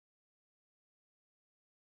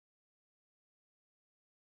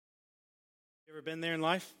Ever been there in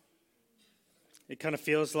life? It kind of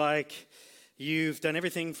feels like you've done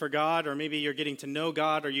everything for God, or maybe you're getting to know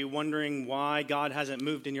God, or you're wondering why God hasn't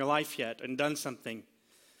moved in your life yet and done something.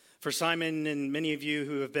 For Simon and many of you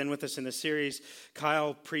who have been with us in the series,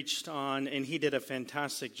 Kyle preached on, and he did a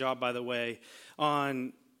fantastic job, by the way,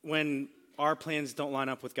 on when our plans don't line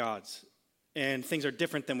up with God's and things are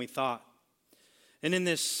different than we thought. And in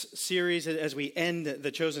this series, as we end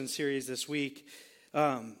the Chosen series this week,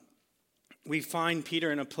 we find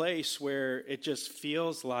Peter in a place where it just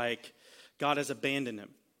feels like God has abandoned him,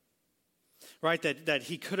 right? That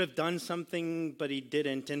he could have done something, but he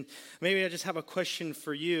didn't. And maybe I just have a question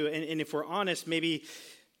for you. And if we're honest, maybe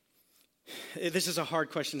this is a hard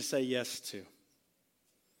question to say yes to.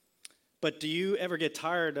 But do you ever get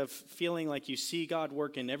tired of feeling like you see God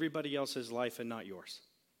work in everybody else's life and not yours?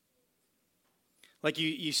 Like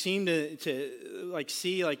you seem to like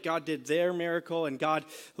see like God did their miracle and God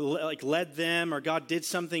like led them, or God did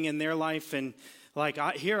something in their life, and like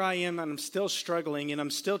here I am and I'm still struggling and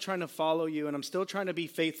I'm still trying to follow you and I'm still trying to be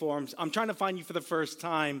faithful. I'm trying to find you for the first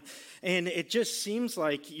time, and it just seems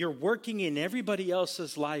like you're working in everybody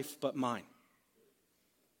else's life but mine.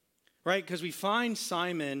 Right? Because we find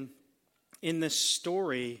Simon in this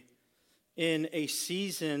story in a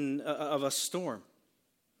season of a storm.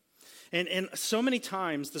 And so many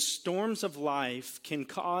times the storms of life can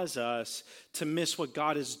cause us to miss what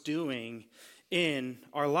God is doing in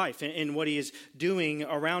our life and what he is doing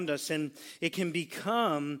around us. And it can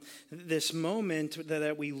become this moment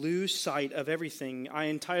that we lose sight of everything. I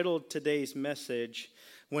entitled today's message,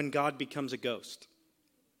 When God Becomes a Ghost.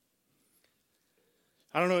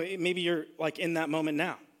 I don't know, maybe you're like in that moment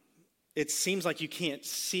now. It seems like you can't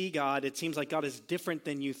see God. It seems like God is different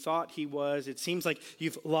than you thought he was. It seems like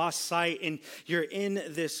you've lost sight and you're in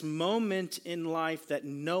this moment in life that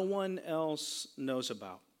no one else knows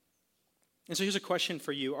about. And so here's a question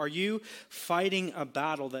for you. Are you fighting a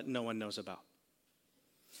battle that no one knows about?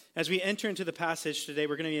 As we enter into the passage today,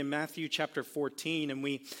 we're going to be in Matthew chapter 14, and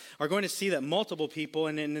we are going to see that multiple people,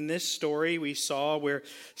 and in this story we saw where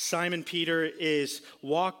Simon Peter is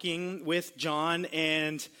walking with John,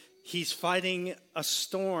 and he's fighting a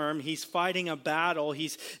storm, he's fighting a battle,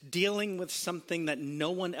 he's dealing with something that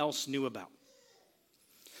no one else knew about.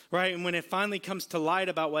 Right? And when it finally comes to light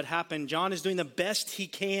about what happened, John is doing the best he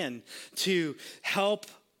can to help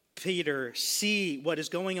Peter see what is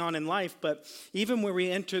going on in life. But even where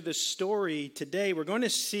we enter the story today, we're going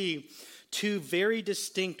to see two very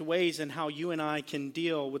distinct ways in how you and I can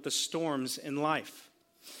deal with the storms in life.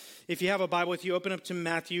 If you have a Bible with you, open up to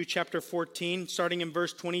Matthew chapter 14, starting in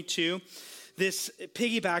verse 22. This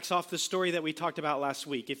piggybacks off the story that we talked about last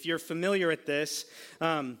week. If you're familiar with this,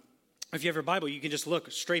 if you have your Bible, you can just look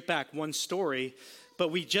straight back one story.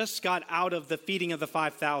 But we just got out of the feeding of the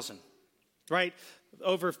 5,000, right?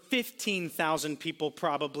 Over 15,000 people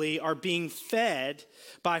probably are being fed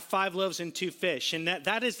by 5 loaves and 2 fish. And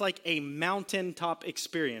that is like a mountaintop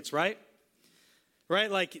experience, right? Right?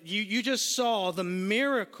 Like you just saw the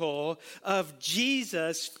miracle of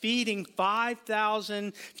Jesus feeding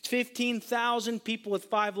 5,000, 15,000 people with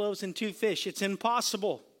 5 loaves and 2 fish. It's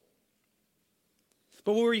impossible.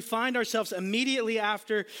 But where we find ourselves immediately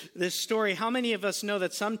after this story, how many of us know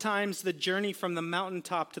that sometimes the journey from the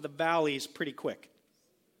mountaintop to the valley is pretty quick?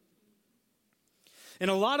 And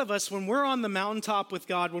a lot of us, when we're on the mountaintop with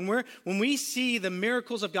God, when we see the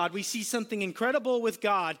miracles of God, we see something incredible with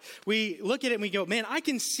God, we look at it and we go, man, I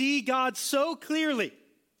can see God so clearly.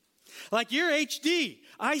 Like you're HD.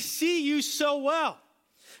 I see you so well.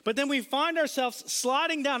 But then we find ourselves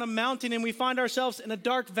sliding down a mountain and we find ourselves in a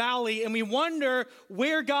dark valley and we wonder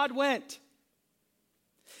where God went.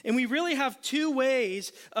 And we really have two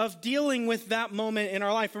ways of dealing with that moment in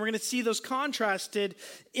our life. And we're going to see those contrasted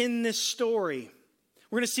in this story.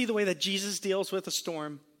 We're going to see the way that Jesus deals with a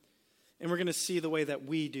storm, and we're going to see the way that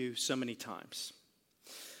we do so many times.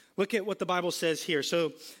 Look at what the Bible says here.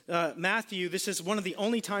 So Matthew, this is one of the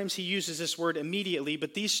only times he uses this word immediately,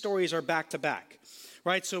 but these stories are back to back,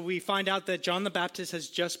 right? So we find out that John the Baptist has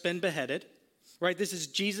just been beheaded, right? This is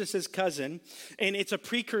Jesus' cousin, and it's a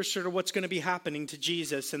precursor to what's going to be happening to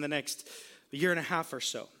Jesus in the next year and a half or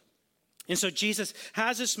so. And so Jesus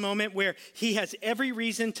has this moment where he has every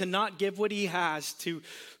reason to not give what he has, to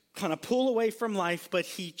kind of pull away from life, but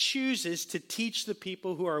he chooses to teach the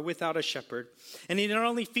people who are without a shepherd. And he not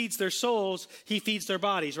only feeds their souls, he feeds their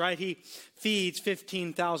bodies, right? He feeds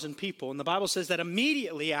 15,000 people. And the Bible says that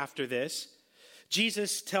immediately after this,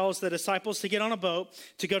 Jesus tells the disciples to get on a boat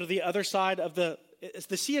to go to the other side of the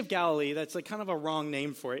Sea of Galilee. That's like kind of a wrong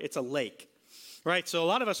name for it. It's a lake. right? So a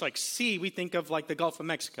lot of us like sea, we think of like the Gulf of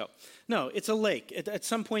Mexico. No, it's a lake. At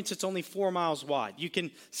some points, it's only 4 miles wide. You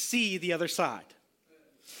can see the other side.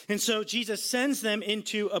 And so Jesus sends them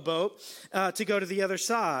into a boat to go to the other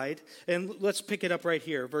side. And let's pick it up right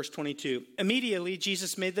here, verse 22. Immediately,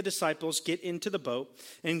 Jesus made the disciples get into the boat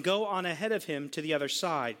and go on ahead of him to the other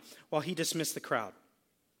side while he dismissed the crowd.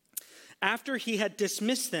 After he had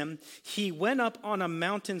dismissed them, he went up on a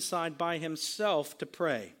mountainside by himself to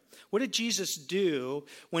pray. What did Jesus do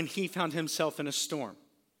when he found himself in a storm?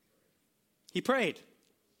 He prayed.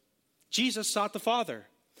 Jesus sought the Father.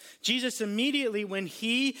 Jesus immediately, when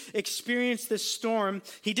he experienced this storm,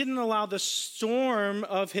 he didn't allow the storm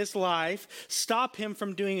of his life stop him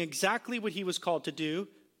from doing exactly what he was called to do.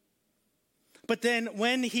 But then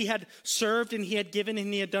when he had served and he had given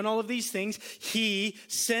and he had done all of these things, he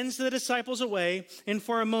sends the disciples away. And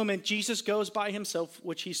for a moment, Jesus goes by himself,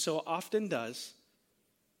 which he so often does,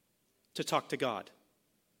 to talk to God.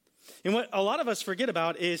 And what a lot of us forget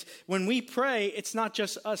about is when we pray, it's not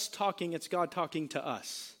just us talking, it's God talking to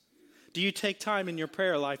us. Do you take time in your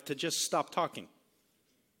prayer life to just stop talking?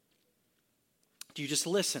 Do you just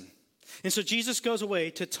listen? And so Jesus goes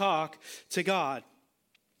away to talk to God.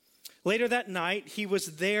 Later that night, he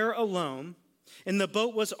was there alone, and the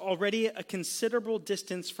boat was already a considerable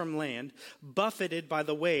distance from land, buffeted by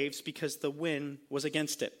the waves because the wind was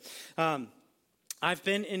against it. I've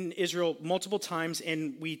been in Israel multiple times,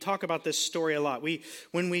 and we talk about this story a lot.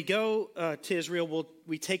 When we go to Israel,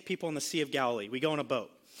 we take people on the Sea of Galilee. We go on a boat,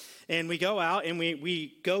 and we go out, and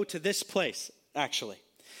we go to this place, actually.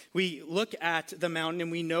 We look at the mountain,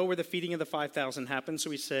 and we know where the feeding of the 5,000 happened. So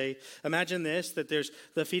we say, imagine this, that there's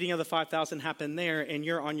the feeding of the 5,000 happened there, and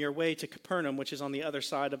you're on your way to Capernaum, which is on the other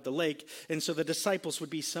side of the lake. And so the disciples would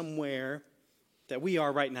be somewhere that we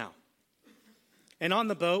are right now. And on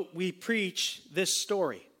the boat, we preach this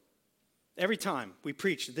story. Every time we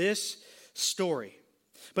preach this story.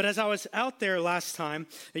 But as I was out there last time,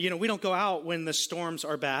 we don't go out when the storms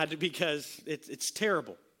are bad because it's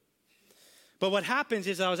terrible. But what happens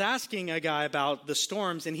is I was asking a guy about the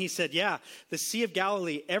storms, and he said, yeah, the Sea of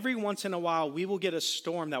Galilee, every once in a while, we will get a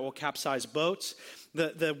storm that will capsize boats.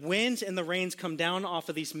 The winds and the rains come down off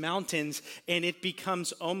of these mountains, and it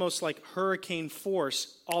becomes almost like hurricane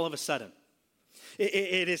force all of a sudden.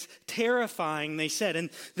 It is terrifying, they said.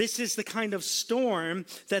 And this is the kind of storm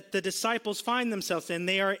that the disciples find themselves in.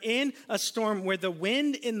 They are in a storm where the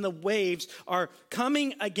wind and the waves are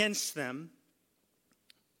coming against them.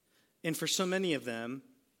 And for so many of them,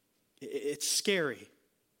 it's scary.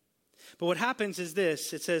 But what happens is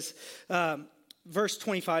this. It says, verse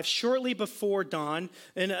 25, shortly before dawn.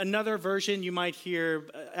 In another version, you might hear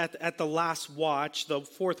at the last watch, the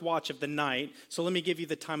fourth watch of the night. So let me give you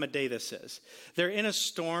the time of day this is. They're in a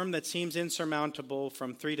storm that seems insurmountable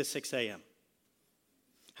from 3 to 6 a.m.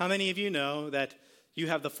 How many of you know that you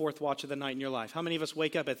have the fourth watch of the night in your life? How many of us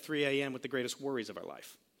wake up at 3 a.m. with the greatest worries of our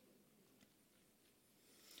life?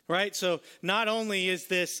 Right? So not only is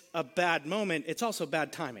this a bad moment, it's also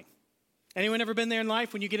bad timing. Anyone ever been there in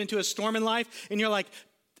life when you get into a storm in life and you're like,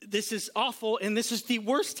 this is awful and this is the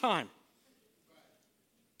worst time?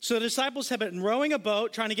 So the disciples have been rowing a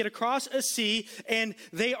boat, trying to get across a sea, and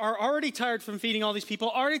they are already tired from feeding all these people,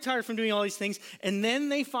 already tired from doing all these things, and then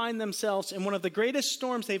they find themselves in one of the greatest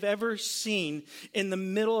storms they've ever seen in the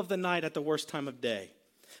middle of the night at the worst time of day.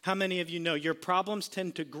 How many of you know your problems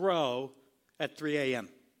tend to grow at 3 a.m.?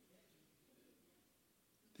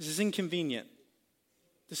 This is inconvenient.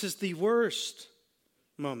 This is the worst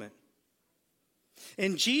moment.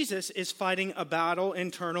 And Jesus is fighting a battle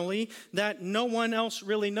internally that no one else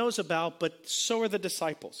really knows about, but so are the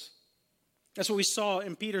disciples. That's what we saw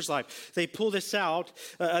in Peter's life. They pull this out,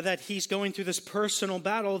 that he's going through this personal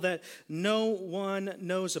battle that no one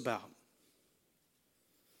knows about.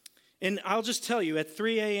 And I'll just tell you, at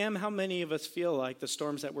 3 a.m., how many of us feel like the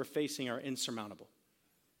storms that we're facing are insurmountable?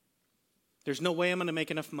 There's no way I'm going to make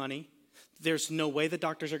enough money. There's no way the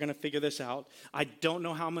doctors are going to figure this out. I don't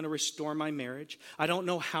know how I'm going to restore my marriage. I don't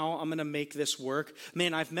know how I'm going to make this work.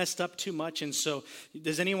 Man, I've messed up too much. And so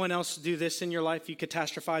does anyone else do this in your life? You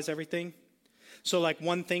catastrophize everything? So like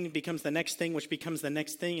one thing becomes the next thing, which becomes the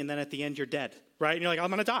next thing. And then at the end, you're dead, right? And you're like, I'm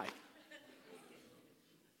going to die.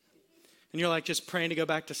 And you're like just praying to go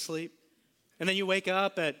back to sleep. And then you wake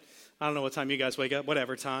up at, I don't know what time you guys wake up,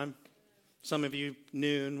 whatever time. Some of you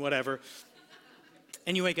noon, whatever.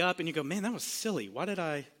 And you wake up and you go, man, that was silly. Why did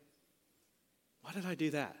I do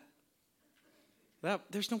that?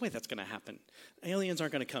 There's no way that's going to happen. Aliens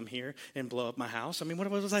aren't going to come here and blow up my house. I mean, what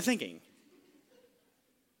was I thinking?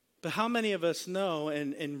 But how many of us know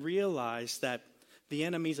and realize that the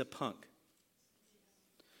enemy's a punk?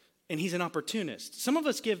 And he's an opportunist. Some of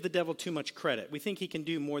us give the devil too much credit. We think he can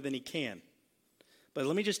do more than he can. But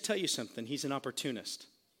let me just tell you something. He's an opportunist.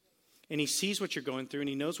 And he sees what you're going through, and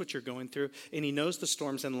he knows what you're going through, and he knows the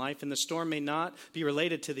storms in life. And the storm may not be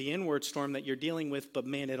related to the inward storm that you're dealing with, but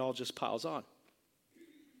man, it all just piles on.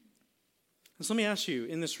 So let me ask you,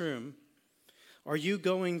 in this room, are you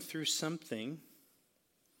going through something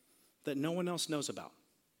that no one else knows about?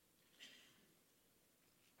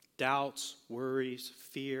 Doubts, worries,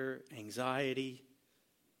 fear, anxiety,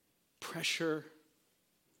 pressure.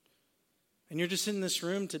 And you're just in this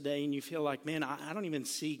room today and you feel like, man, I don't even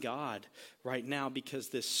see God right now because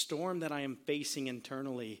this storm that I am facing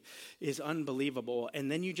internally is unbelievable.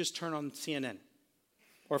 And then you just turn on CNN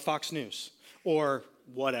or Fox News or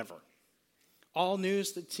whatever. All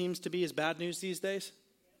news that seems to be is bad news these days.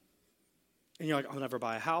 And you're like, I'll never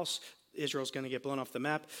buy a house. Israel's going to get blown off the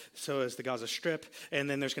map, so is the Gaza Strip, and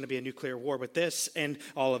then there's going to be a nuclear war with this, and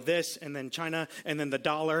all of this, and then China, and then the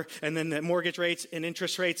dollar, and then the mortgage rates, and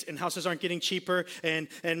interest rates, and houses aren't getting cheaper, and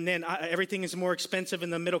then everything is more expensive,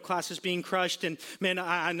 and the middle class is being crushed, and man,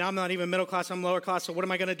 I'm not even middle class, I'm lower class, so what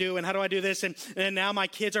am I going to do, and how do I do this, and now my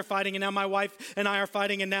kids are fighting, and now my wife and I are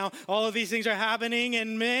fighting, and now all of these things are happening,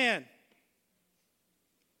 and man,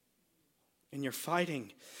 and you're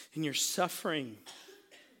fighting, and you're suffering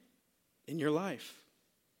in your life.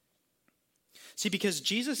 See, because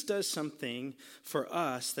Jesus does something for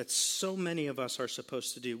us that so many of us are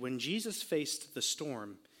supposed to do. When Jesus faced the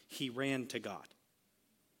storm, he ran to God.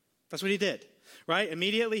 That's what he did, right?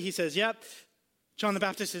 Immediately he says, yep, John the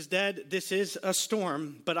Baptist is dead. This is a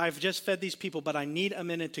storm, but I've just fed these people, but I need a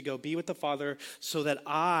minute to go be with the Father so that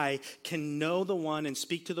I can know the one and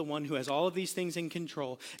speak to the one who has all of these things in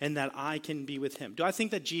control and that I can be with him. Do I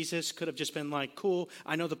think that Jesus could have just been like, cool,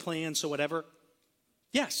 I know the plan, so whatever?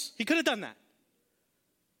 Yes, he could have done that.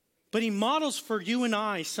 But he models for you and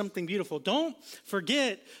I something beautiful. Don't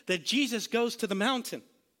forget that Jesus goes to the mountain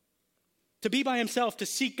to be by himself, to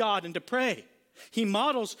seek God and to pray. He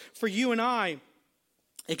models for you and I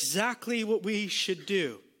exactly what we should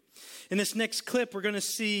do. In this next clip, we're going to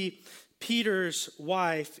see Peter's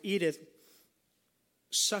wife, Edith,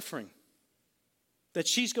 suffering. That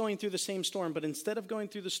she's going through the same storm, but instead of going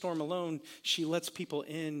through the storm alone, she lets people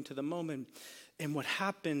into the moment. And what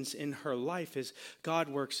happens in her life is God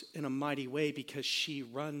works in a mighty way because she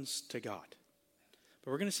runs to God.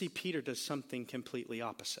 But we're going to see Peter does something completely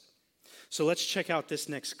opposite. So let's check out this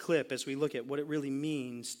next clip as we look at what it really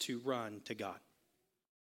means to run to God.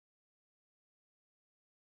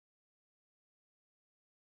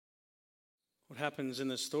 What happens in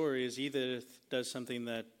this story is Edith does something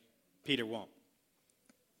that Peter won't.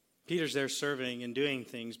 Peter's there serving and doing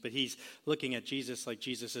things, but he's looking at Jesus like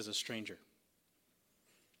Jesus is a stranger.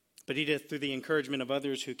 But Edith, through the encouragement of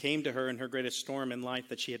others who came to her in her greatest storm in life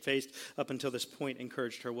that she had faced up until this point,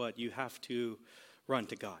 encouraged her what? You have to run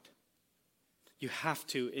to God. You have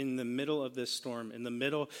to, in the middle of this storm, in the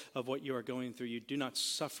middle of what you are going through, you do not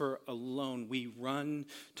suffer alone. We run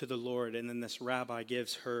to the Lord. And then this rabbi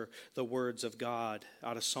gives her the words of God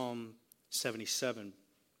out of Psalm 77.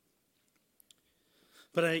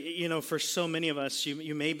 But, for so many of us,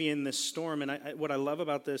 you may be in this storm. And what I love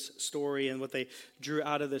about this story and what they drew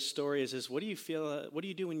out of this story is what do you feel, what do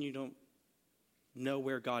you do when you don't know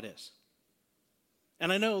where God is?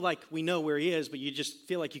 And I know, we know where he is, but you just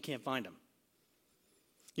feel like you can't find him.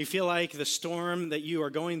 You feel like the storm that you are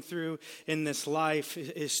going through in this life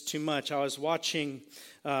is too much. I was watching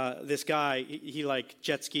this guy. He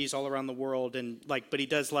jet skis all around the world, and but he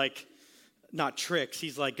does not tricks.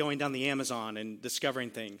 He's going down the Amazon and discovering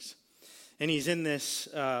things. And he's in this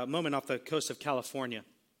moment off the coast of California,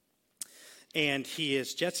 and he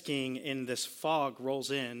is jet skiing, and this fog rolls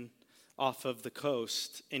in off of the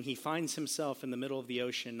coast, and he finds himself in the middle of the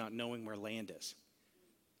ocean, not knowing where land is.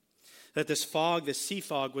 That this fog, this sea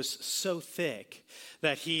fog, was so thick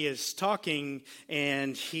that he is talking,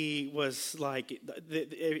 and he was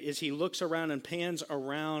as he looks around and pans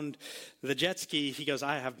around the jet ski, he goes,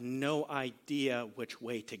 I have no idea which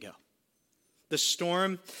way to go. The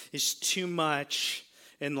storm is too much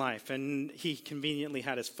in life. And he conveniently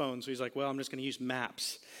had his phone, so he's like, well, I'm just going to use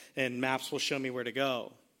maps, and maps will show me where to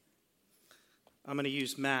go. I'm going to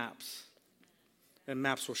use maps, and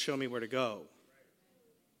maps will show me where to go.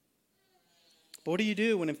 But what do you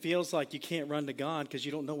do when it feels like you can't run to God because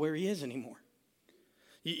you don't know where he is anymore?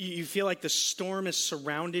 You feel like the storm has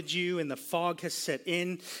surrounded you and the fog has set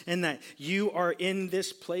in, and that you are in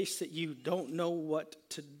this place that you don't know what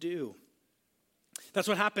to do. That's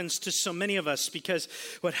what happens to so many of us, because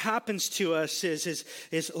what happens to us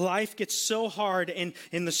is life gets so hard and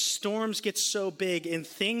the storms get so big and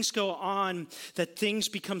things go on that things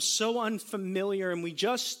become so unfamiliar and we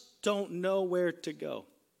just don't know where to go.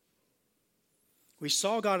 We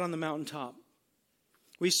saw God on the mountaintop.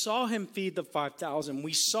 We saw him feed the 5,000.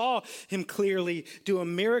 We saw him clearly do a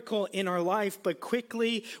miracle in our life, but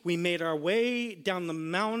quickly we made our way down the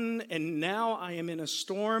mountain, and now I am in a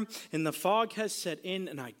storm, and the fog has set in,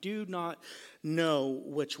 and I do not know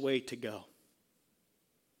which way to go.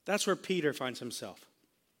 That's where Peter finds himself.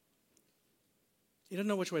 He doesn't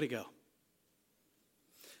know which way to go.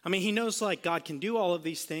 I mean, he knows like God can do all of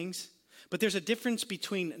these things, but there's a difference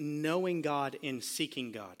between knowing God and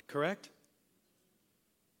seeking God, correct?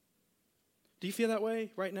 Do you feel that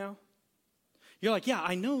way right now? You're like, yeah,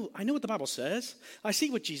 I know what the Bible says. I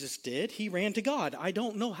see what Jesus did. He ran to God. I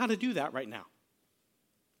don't know how to do that right now.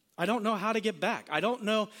 I don't know how to get back. I don't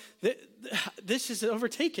know. This has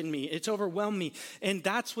overtaken me. It's overwhelmed me. And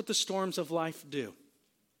that's what the storms of life do.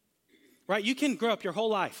 Right? You can grow up your whole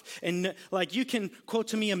life and like you can quote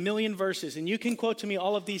to me 1,000,000 verses and you can quote to me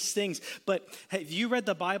all of these things. But have you read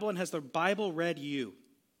the Bible and has the Bible read you?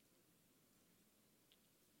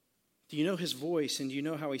 Do you know his voice and do you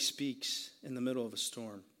know how he speaks in the middle of a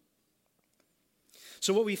storm?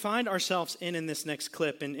 So what we find ourselves in this next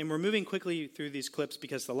clip, and we're moving quickly through these clips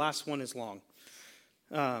because the last one is long.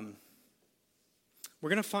 We're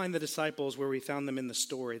going to find the disciples where we found them in the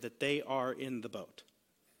story, that they are in the boat.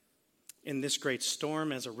 And this great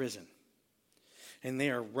storm has arisen. And they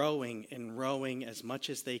are rowing and rowing as much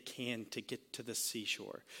as they can to get to the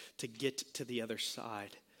seashore, to get to the other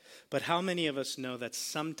side. But how many of us know that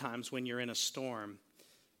sometimes when you're in a storm,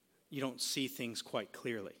 you don't see things quite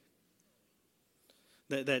clearly?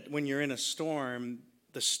 That when you're in a storm,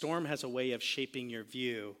 the storm has a way of shaping your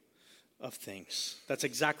view of things. That's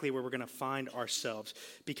exactly where we're going to find ourselves,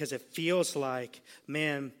 because it feels like,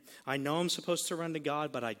 man, I know I'm supposed to run to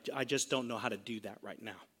God, but I just don't know how to do that right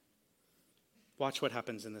now. Watch what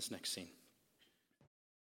happens in this next scene.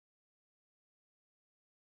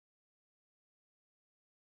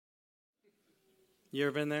 You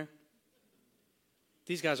ever been there?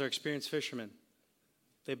 These guys are experienced fishermen.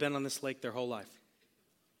 They've been on this lake their whole life.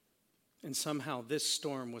 And somehow this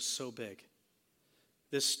storm was so big,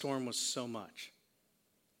 this storm was so much,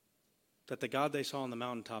 that the God they saw on the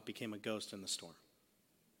mountaintop became a ghost in the storm.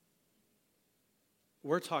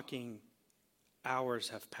 We're talking hours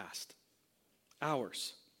have passed.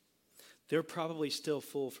 Hours. They're probably still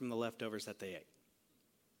full from the leftovers that they ate.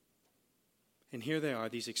 And here they are,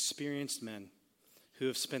 these experienced men who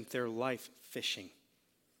have spent their life fishing,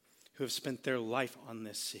 who have spent their life on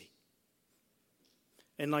this sea.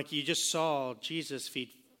 And like you just saw Jesus feed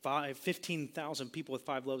 15,000 people with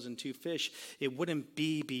 5 loaves and 2 fish, it wouldn't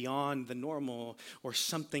be beyond the normal or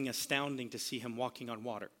something astounding to see him walking on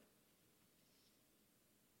water.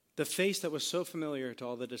 The face that was so familiar to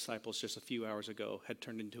all the disciples just a few hours ago had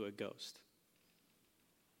turned into a ghost.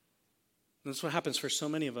 And that's what happens for so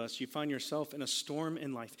many of us. You find yourself in a storm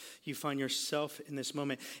in life. You find yourself in this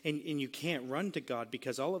moment, and you can't run to God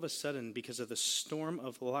because all of a sudden, because of the storm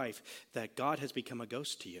of life, that God has become a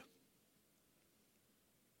ghost to you.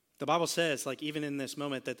 The Bible says, like even in this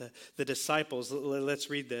moment, that the disciples, let's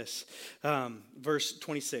read this, verse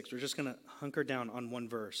 26. We're just going to hunker down on one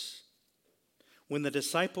verse. When the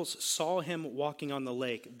disciples saw him walking on the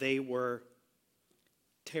lake, they were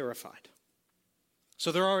terrified.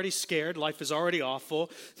 So they're already scared. Life is already awful.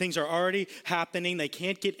 Things are already happening. They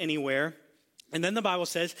can't get anywhere. And then the Bible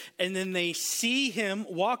says, and then they see him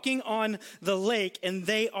walking on the lake, and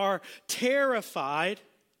they are terrified.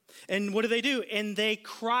 And what do? And they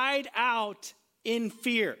cried out in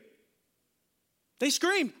fear. They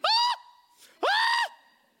screamed, ah! Ah!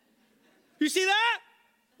 You see that?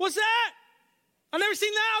 What's that? I've never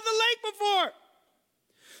seen that on the lake before.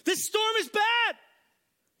 This storm is bad.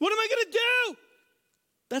 What am I going to do?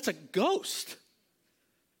 That's a ghost.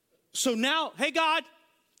 So now, hey God,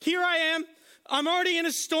 here I am. I'm already in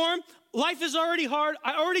a storm. Life is already hard.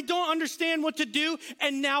 I already don't understand what to do.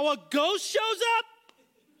 And now a ghost shows up.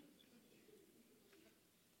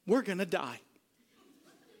 We're going to die.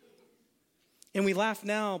 And we laugh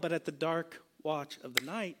now, but at the dark watch of the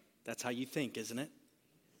night, that's how you think, isn't it?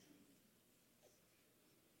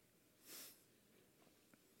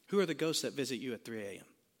 Who are the ghosts that visit you at 3 a.m.?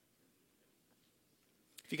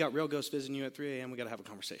 If you got real ghosts visiting you at 3 a.m., we got to have a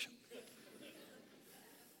conversation.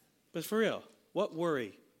 But for real, what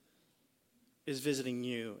worry is visiting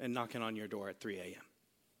you and knocking on your door at 3 a.m.?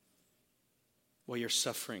 While you're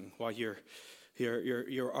suffering, while you're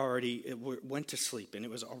You're already went to sleep and it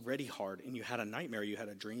was already hard and you had a nightmare, you had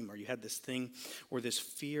a dream, or you had this thing or this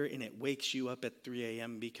fear and it wakes you up at 3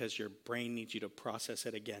 a.m. because your brain needs you to process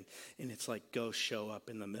it again. And it's like ghosts show up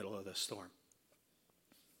in the middle of the storm.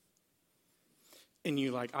 And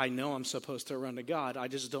you're like, I know I'm supposed to run to God. I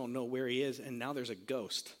just don't know where he is. And now there's a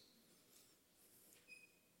ghost.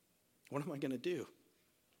 What am I going to do?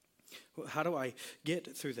 How do I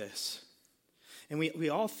get through this? And we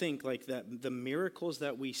all think like that the miracles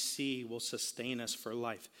that we see will sustain us for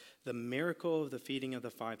life. The miracle of the feeding of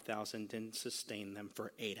the 5,000 didn't sustain them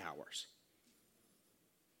for 8 hours.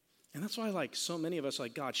 And that's why like so many of us are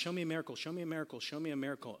like, God, show me a miracle, show me a miracle, show me a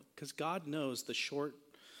miracle. Because God knows the short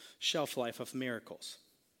shelf life of miracles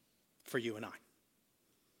for you and I.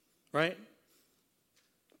 Right?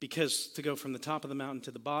 Because to go from the top of the mountain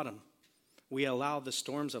to the bottom, we allow the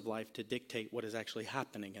storms of life to dictate what is actually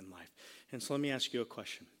happening in life. And so let me ask you a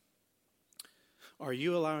question. Are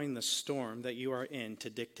you allowing the storm that you are in to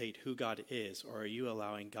dictate who God is, or are you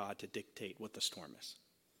allowing God to dictate what the storm is?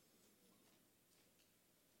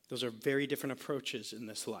 Those are very different approaches in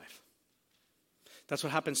this life. That's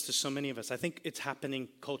what happens to so many of us. I think it's happening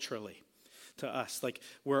culturally to us. Like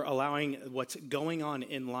we're allowing what's going on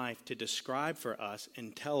in life to describe for us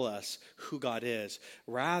and tell us who God is,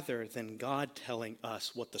 rather than God telling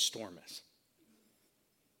us what the storm is.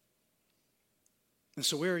 And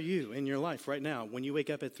so where are you in your life right now? When you wake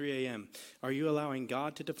up at 3 a.m., are you allowing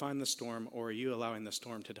God to define the storm, or are you allowing the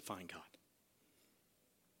storm to define God?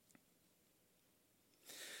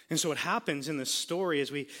 And so what happens in this story as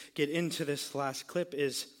we get into this last clip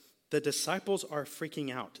is the disciples are freaking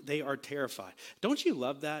out. They are terrified. Don't you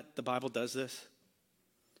love that the Bible does this?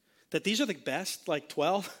 That these are the best, like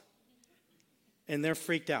 12, and they're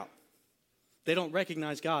freaked out. They don't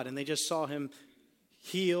recognize God, and they just saw him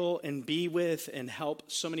heal and be with and help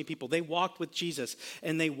so many people. They walked with Jesus,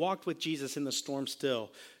 and they walked with Jesus in the storm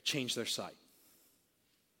still, changed their sight.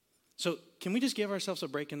 So can we just give ourselves a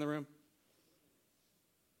break in the room?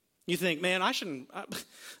 You think, man,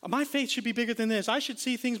 my faith should be bigger than this. I should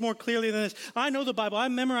see things more clearly than this. I know the Bible. I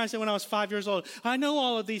memorized it when I was 5 years old. I know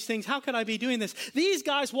all of these things. How could I be doing this? These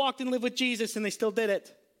guys walked and lived with Jesus and they still did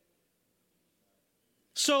it.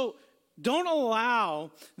 So don't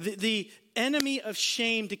allow the enemy of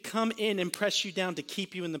shame to come in and press you down to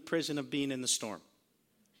keep you in the prison of being in the storm.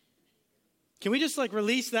 Can we just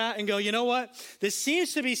release that and go, you know what? This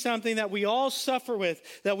seems to be something that we all suffer with,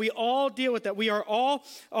 that we all deal with, that we are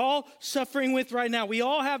all suffering with right now. We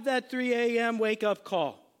all have that 3 a.m. wake up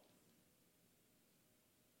call.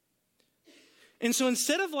 And so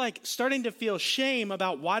instead of starting to feel shame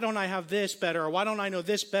about why don't I have this better or why don't I know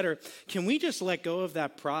this better, can we just let go of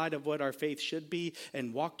that pride of what our faith should be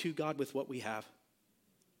and walk to God with what we have?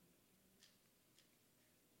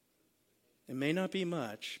 It may not be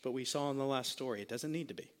much, but we saw in the last story, it doesn't need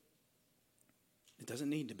to be. It doesn't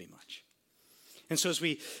need to be much. And so as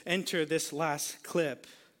we enter this last clip,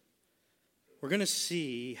 we're going to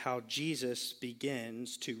see how Jesus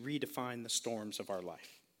begins to redefine the storms of our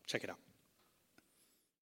life. Check it out.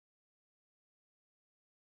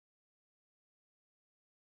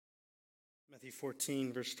 Matthew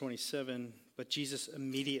 14, verse 27, but Jesus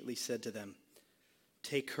immediately said to them,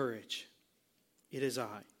 "Take courage, it is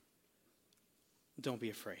I. Don't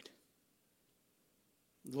be afraid."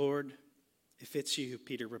 "Lord, if it's you,"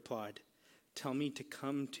 Peter replied, "tell me to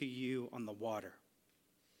come to you on the water."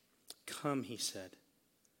 "Come," he said.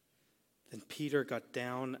 Then Peter got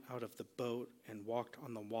down out of the boat and walked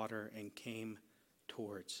on the water and came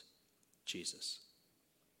towards Jesus.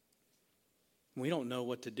 We don't know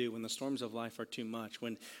what to do when the storms of life are too much,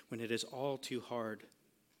 when it is all too hard.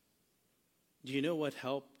 Do you know what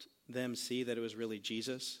helped them see that it was really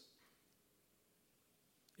Jesus?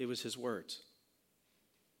 It was his words.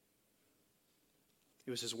 It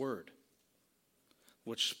was his word,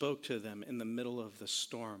 which spoke to them in the middle of the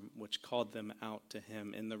storm, which called them out to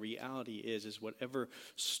him. And the reality is whatever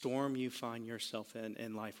storm you find yourself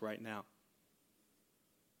in life right now,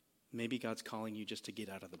 maybe God's calling you just to get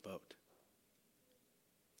out of the boat.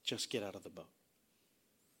 Just get out of the boat.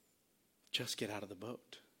 Just get out of the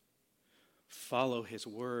boat. Follow his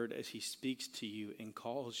word as he speaks to you and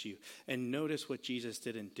calls you. And notice what Jesus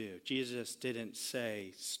didn't do. Jesus didn't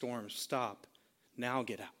say, "Storm, stop. Now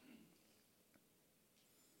get out."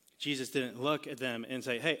 Jesus didn't look at them and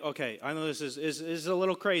say, "Hey, okay, I know this is a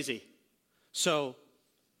little crazy. So,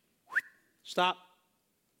 stop.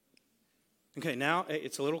 Okay, now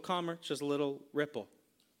it's a little calmer, it's just a little ripple.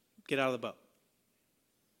 Get out of the boat."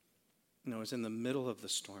 No, it's in the middle of the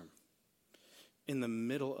storm. in the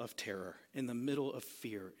middle of terror, in the middle of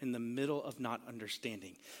fear, in the middle of not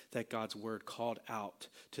understanding, that God's word called out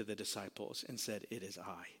to the disciples and said, "It is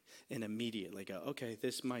I." And immediately go, okay,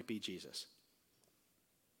 this might be Jesus.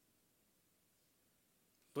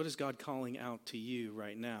 What is God calling out to you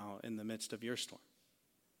right now in the midst of your storm?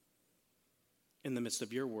 In the midst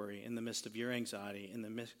of your worry, in the midst of your anxiety, in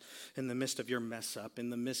the midst of your mess up, in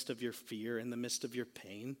the midst of your fear, in the midst of your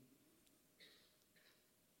pain?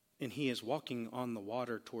 And he is walking on the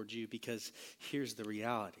water towards you, because here's the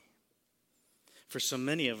reality. For so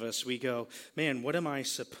many of us, we go, man, what am I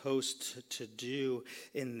supposed to do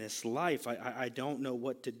in this life? I don't know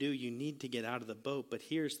what to do. You need to get out of the boat. But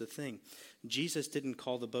here's the thing. Jesus didn't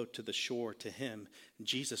call the boat to the shore to him.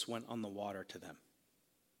 Jesus went on the water to them.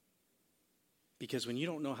 Because when you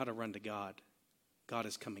don't know how to run to God, God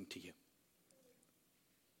is coming to you.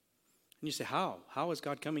 And you say, how? How is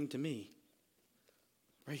God coming to me?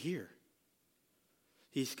 Right here.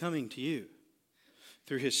 He's coming to you.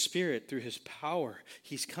 Through his Spirit, through his power,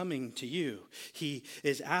 he's coming to you. He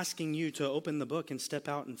is asking you to open the book and step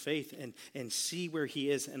out in faith and see where he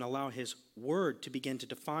is and allow his word to begin to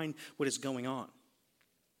define what is going on.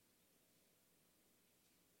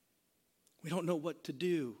 We don't know what to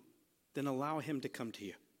do, then allow him to come to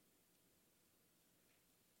you.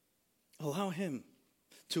 Allow him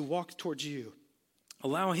to walk towards you.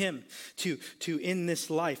 Allow him to in this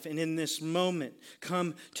life and in this moment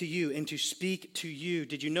come to you and to speak to you.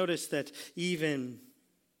 Did you notice that even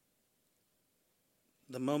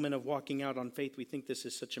the moment of walking out on faith, we think this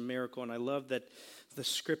is such a miracle. And I love that the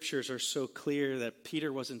scriptures are so clear that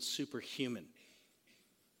Peter wasn't superhuman.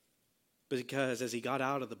 Because as he got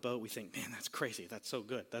out of the boat, we think, man, that's crazy. That's so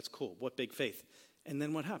good. That's cool. What big faith. And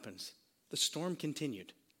then what happens? The storm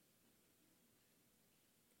continued.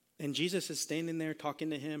 And Jesus is standing there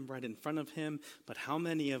talking to him right in front of him. But how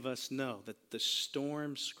many of us know that the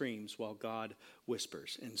storm screams while God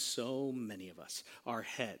whispers? And so many of us, our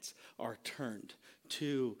heads are turned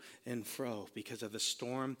to and fro because of the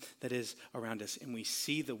storm that is around us. And we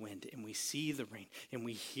see the wind and we see the rain and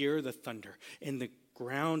we hear the thunder and the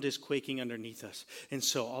ground is quaking underneath us. And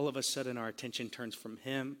so all of a sudden our attention turns from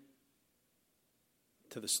him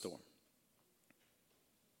to the storm.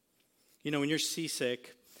 You know, when you're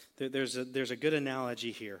seasick, there's a good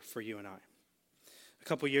analogy here for you and I. A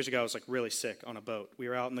couple years ago, I was really sick on a boat. We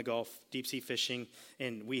were out in the Gulf, deep sea fishing,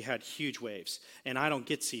 and we had huge waves. And I don't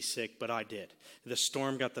get seasick, but I did. The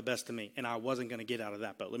storm got the best of me, and I wasn't going to get out of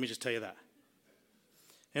that boat. Let me just tell you that.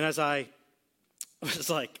 And as I was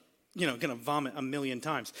going to vomit a million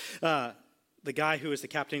times, the guy who was the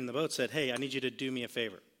captain in the boat said, "Hey, I need you to do me a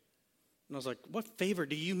favor." And I was like, "What favor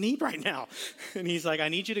do you need right now?" And he's like, "I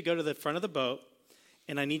need you to go to the front of the boat,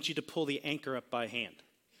 and I need you to pull the anchor up by hand."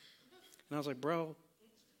 And I was like, "Bro,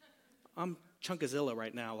 I'm Chunkazilla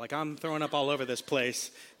right now. I'm throwing up all over this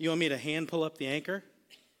place. You want me to hand pull up the anchor?"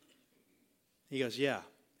 He goes, "Yeah.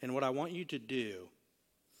 And what I want you to do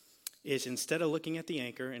is, instead of looking at the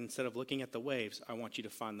anchor and instead of looking at the waves, I want you to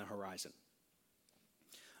find the horizon.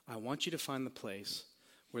 I want you to find the place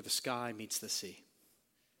where the sky meets the sea."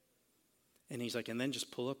 And he's like, "And then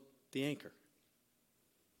just pull up the anchor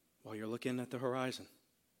while you're looking at the horizon."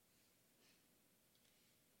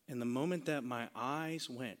 And the moment that my eyes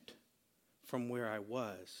went from where I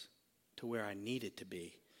was to where I needed to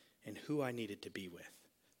be and who I needed to be with,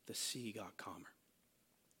 the sea got calmer.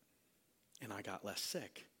 And I got less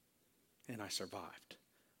sick. And I survived.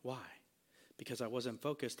 Why? Because I wasn't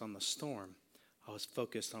focused on the storm. I was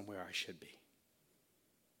focused on where I should be.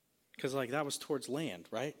 Because that was towards land,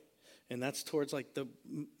 right? And that's towards the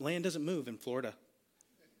land doesn't move in Florida.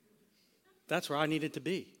 That's where I needed to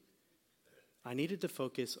be. I needed to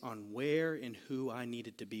focus on where and who I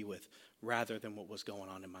needed to be with rather than what was going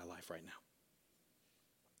on in my life right now.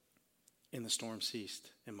 And the storm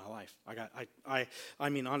ceased in my life. I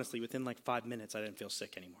mean, honestly, within 5 minutes, I didn't feel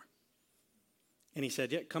sick anymore. And he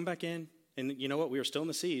said, "Yeah, come back in." And you know what? We were still in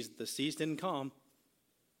the seas. The seas didn't calm.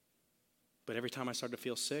 But every time I started to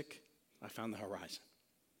feel sick, I found the horizon.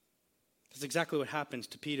 That's exactly what happens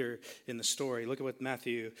to Peter in the story. Look at what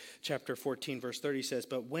Matthew chapter 14, verse 30 says.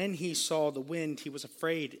 "But when he saw the wind, he was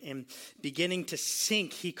afraid, and beginning to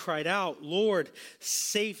sink, he cried out, 'Lord,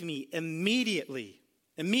 save me.' Immediately,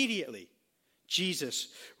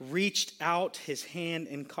 Jesus reached out his hand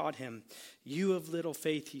and caught him. 'You of little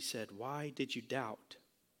faith,' he said, 'why did you doubt?'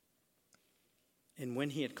 And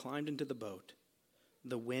when he had climbed into the boat,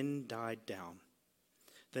 the wind died down.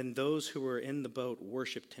 Then those who were in the boat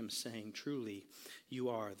worshipped him, saying, 'Truly, you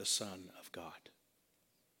are the Son of God.'"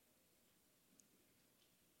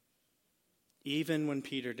 Even when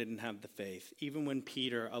Peter didn't have the faith, even when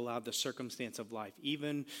Peter allowed the circumstance of life,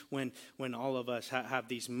 even when all of us have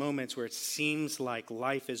these moments where it seems like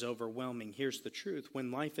life is overwhelming, here's the truth.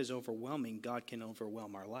 When life is overwhelming, God can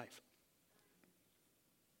overwhelm our life.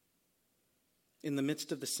 In the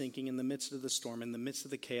midst of the sinking, in the midst of the storm, in the midst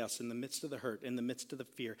of the chaos, in the midst of the hurt, in the midst of the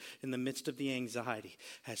fear, in the midst of the anxiety,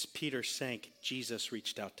 as Peter sank, Jesus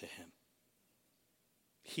reached out to him.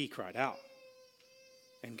 He cried out,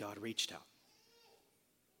 and God reached out.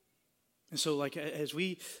 And so, like, as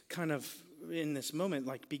we kind of, in this moment,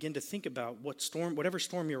 like, begin to think about whatever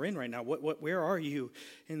storm you're in right now, where are you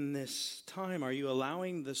in this time? Are you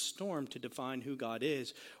allowing the storm to define who God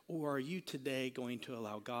is, or are you today going to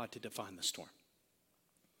allow God to define the storm?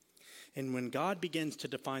 And when God begins to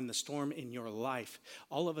define the storm in your life,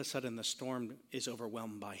 all of a sudden the storm is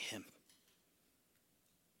overwhelmed by him.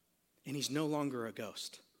 And he's no longer a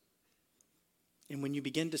ghost. And when you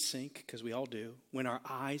begin to sink, because we all do, when our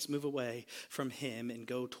eyes move away from him and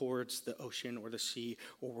go towards the ocean or the sea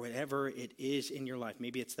or whatever it is in your life,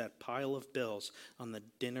 maybe it's that pile of bills on the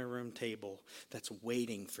dinner room table that's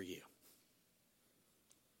waiting for you.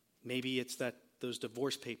 Maybe it's those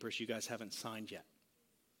divorce papers you guys haven't signed yet.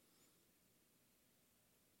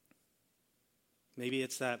 Maybe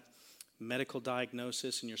it's that medical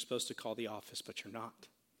diagnosis and you're supposed to call the office, but you're not.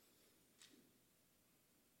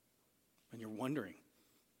 And you're wondering,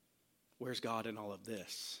 where's God in all of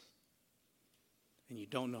this? And you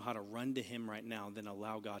don't know how to run to him right now, then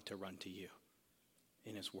allow God to run to you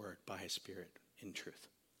in his word, by his Spirit, in truth.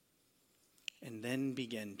 And then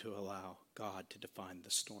begin to allow God to define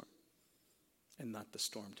the storm and not the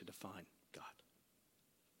storm to define God.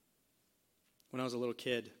 When I was a little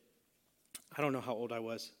kid, I don't know how old I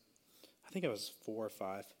was. I think I was 4 or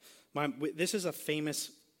 5. This is a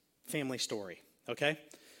famous family story, okay?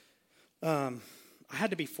 I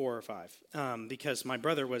had to be 4 or 5 because my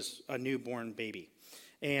brother was a newborn baby.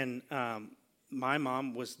 And my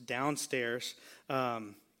mom was downstairs.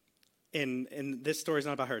 And this story's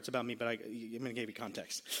not about her, it's about me, but I'm going to give you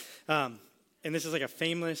context. And this is like a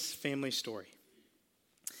famous family story.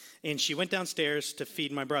 And she went downstairs to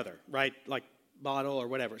feed my brother, right? Like bottle or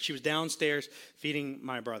whatever. She was downstairs feeding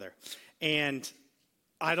my brother. And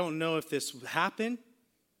I don't know if this happened,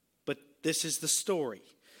 but this is the story.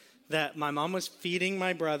 That my mom was feeding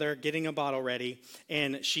my brother, getting a bottle ready,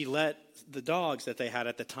 and she let the dogs that they had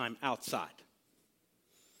at the time outside.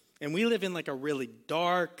 And we live in like a really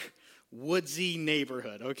dark, woodsy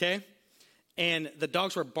neighborhood, okay? And the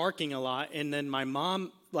dogs were barking a lot, and then my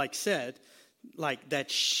mom said that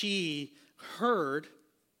she heard,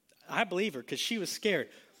 I believe her because she was scared.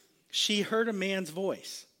 She heard a man's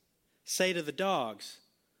voice say to the dogs,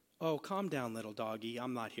 "Oh, calm down, little doggy,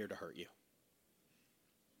 I'm not here to hurt you."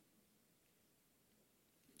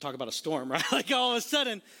 Talk about a storm, right? Like all of a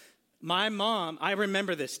sudden, my mom, I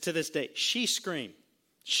remember this to this day, she screamed.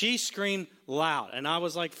 She screamed loud, and I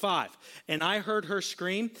was like 5. And I heard her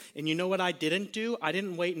scream, and you know what I didn't do? I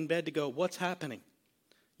didn't wait in bed to go, what's happening?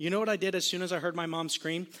 You know what I did as soon as I heard my mom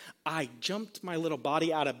scream? I jumped my little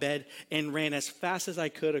body out of bed and ran as fast as I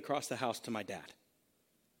could across the house to my dad.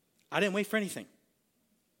 I didn't wait for anything.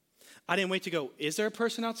 I didn't wait to go, is there a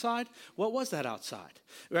person outside? What was that outside?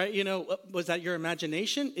 Right? You know, was that your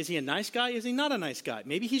imagination? Is he a nice guy? Is he not a nice guy?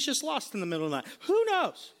 Maybe he's just lost in the middle of the night. Who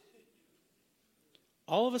knows?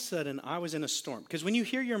 All of a sudden, I was in a storm. Because when you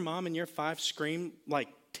hear your mom and your 5 scream like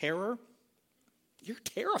terror, you're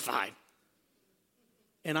terrified.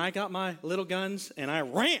 And I got my little guns and I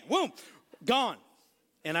ran. Boom, gone.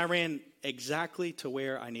 And I ran exactly to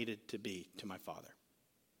where I needed to be, to my father.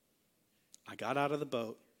 I got out of the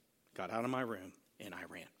boat, got out of my room, and I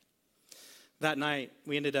ran. That night,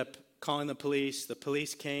 we ended up calling the police. The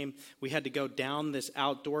police came. We had to go down this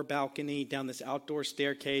outdoor balcony, down this outdoor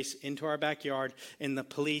staircase into our backyard, and the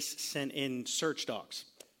police sent in search dogs.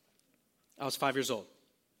 I was 5 years old.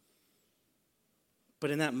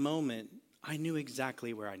 But in that moment, I knew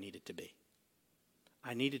exactly where I needed to be.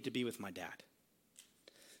 I needed to be with my dad.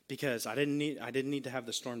 Because I didn't need to have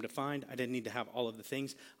the storm defined. I didn't need to have all of the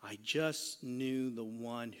things. I just knew the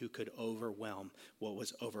one who could overwhelm what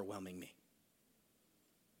was overwhelming me.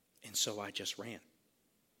 And so I just ran.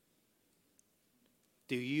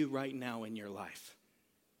 Do you right now in your life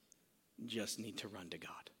just need to run to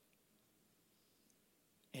God?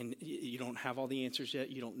 And you don't have all the answers yet.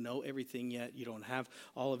 You don't know everything yet. You don't have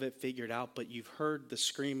all of it figured out. But you've heard the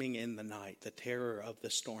screaming in the night, the terror of the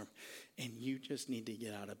storm. And you just need to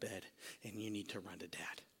get out of bed. And you need to run to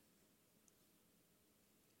Dad.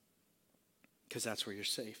 Because that's where you're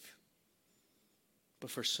safe. But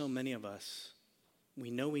for so many of us,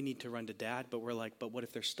 we know we need to run to Dad. But we're like, but what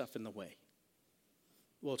if there's stuff in the way?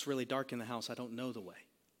 Well, it's really dark in the house. I don't know the way.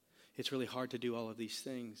 It's really hard to do all of these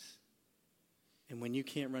things. And when you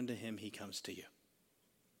can't run to him, he comes to you.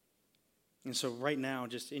 And so right now,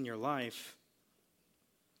 just in your life,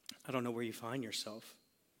 I don't know where you find yourself.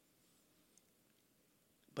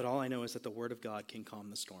 But all I know is that the word of God can calm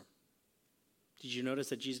the storm. Did you notice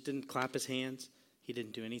that Jesus didn't clap his hands? He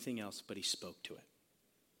didn't do anything else, but he spoke to it.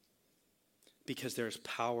 Because there's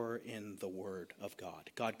power in the word of God.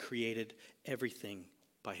 God created everything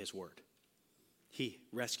by his word. He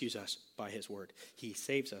rescues us by his word. He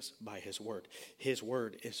saves us by his word. His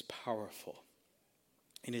word is powerful.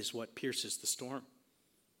 It is what pierces the storm.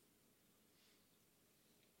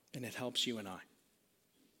 And it helps you and I.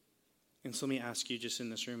 And so let me ask you just in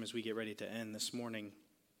this room as we get ready to end this morning,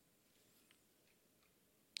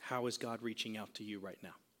 how is God reaching out to you right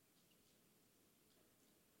now?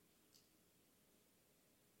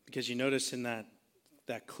 Because you notice in that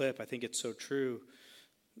clip, I think it's so true,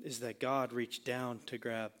 is that God reached down to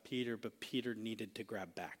grab Peter, but Peter needed to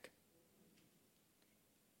grab back.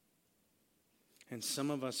 And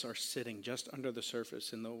some of us are sitting just under the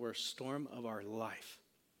surface in the worst storm of our life.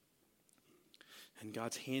 And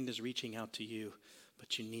God's hand is reaching out to you,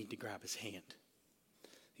 but you need to grab his hand.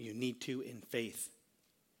 You need to, in faith,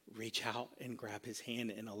 reach out and grab his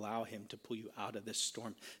hand and allow him to pull you out of this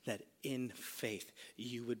storm, that in faith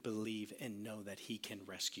you would believe and know that he can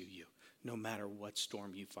rescue you, no matter what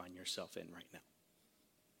storm you find yourself in right now.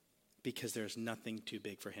 Because there's nothing too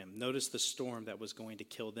big for him. Notice the storm that was going to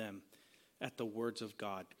kill them at the words of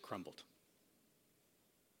God crumbled.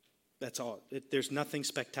 That's all. There's nothing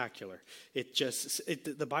spectacular.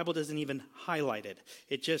 The Bible doesn't even highlight it.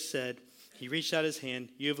 It just said, he reached out his hand,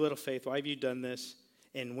 you have little faith, why have you done this?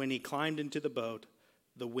 And when he climbed into the boat,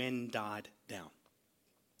 the wind died down.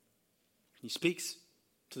 He speaks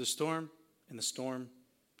to the storm, and the storm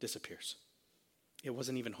disappears. It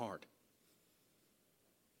wasn't even hard.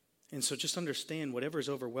 And so just understand, whatever's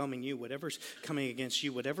overwhelming you, whatever's coming against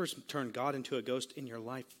you, whatever's turned God into a ghost in your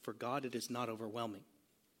life, for God it is not overwhelming.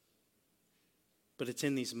 But it's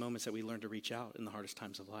in these moments that we learn to reach out in the hardest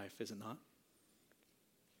times of life, is it not?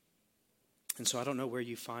 And so I don't know where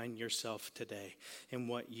you find yourself today and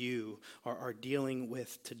what you are dealing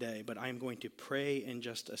with today, but I'm going to pray in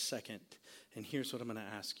just a second. And here's what I'm going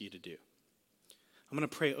to ask you to do. I'm going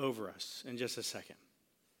to pray over us in just a second.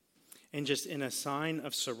 And just in a sign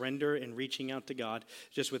of surrender and reaching out to God,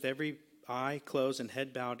 just with every eye closed and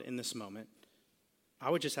head bowed in this moment, I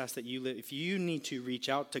would just ask that if you need to reach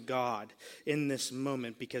out to God in this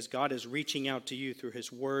moment because God is reaching out to you through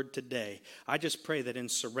his word today, I just pray that in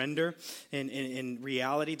surrender and in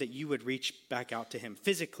reality that you would reach back out to him.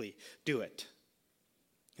 Physically do it.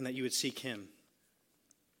 And that you would seek him.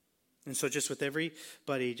 And so just with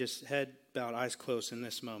everybody just head bowed, eyes closed in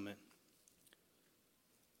this moment.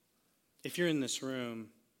 If you're in this room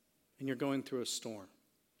and you're going through a storm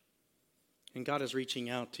and God is reaching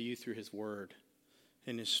out to you through his word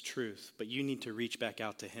and his truth, but you need to reach back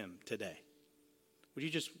out to him today, would you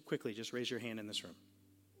just quickly just raise your hand in this room?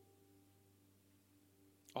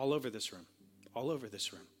 All over this room. All over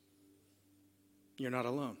this room. You're not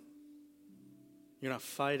alone. You're not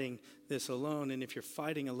fighting this alone. And if you're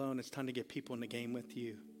fighting alone, it's time to get people in the game with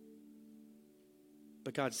you.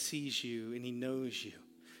 But God sees you and he knows you.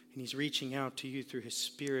 And he's reaching out to you through his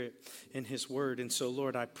spirit and his word. And so,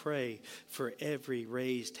 Lord, I pray for every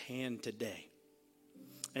raised hand today.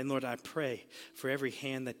 And Lord, I pray for every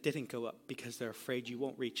hand that didn't go up because they're afraid you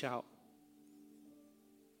won't reach out.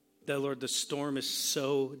 That, Lord, the storm is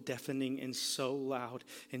so deafening and so loud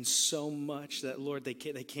and so much that, Lord, they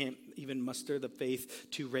can't even muster the faith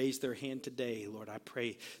to raise their hand today. Lord, I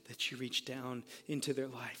pray that you reach down into their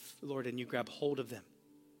life, Lord, and you grab hold of them.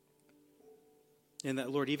 And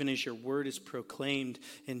that, Lord, even as your word is proclaimed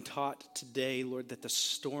and taught today, Lord, that the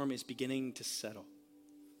storm is beginning to settle.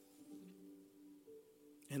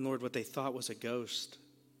 And Lord, what they thought was a ghost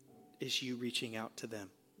is you reaching out to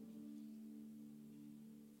them.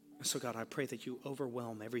 So God, I pray that you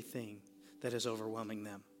overwhelm everything that is overwhelming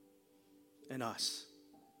them and us.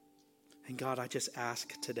 And God, I just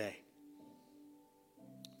ask today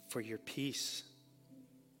for your peace,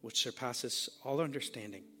 which surpasses all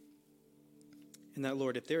understanding. And that,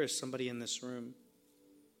 Lord, if there is somebody in this room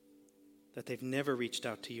that they've never reached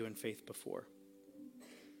out to you in faith before,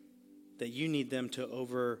 that you need them to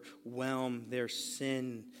overwhelm their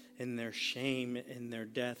sin and their shame and their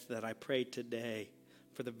death, that I pray today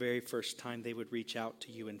for the very first time they would reach out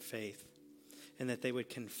to you in faith. and that they would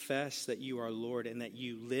confess that you are Lord and that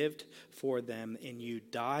you lived for them and you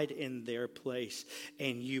died in their place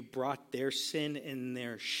and you brought their sin and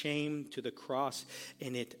their shame to the cross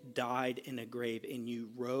and it died in a grave and you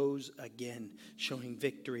rose again, showing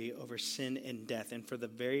victory over sin and death. And for the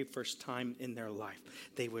very first time in their life,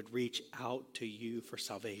 they would reach out to you for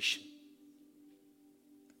salvation.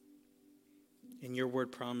 And your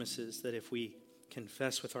word promises that if we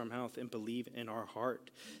confess with our mouth and believe in our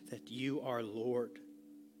heart that you are Lord,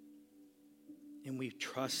 and we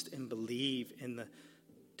trust and believe in the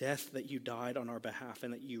death that you died on our behalf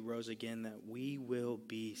and that you rose again, that we will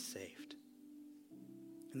be saved.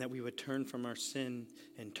 And that we would turn from our sin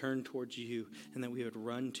and turn towards you, and that we would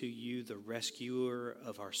run to you, the rescuer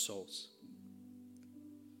of our souls.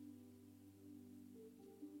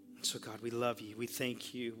 So God, we love you. We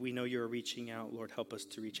thank you. We know you're reaching out. Lord, help us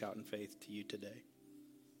to reach out in faith to you today.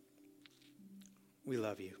 We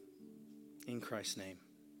love you. In Christ's name.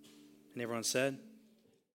 And everyone said?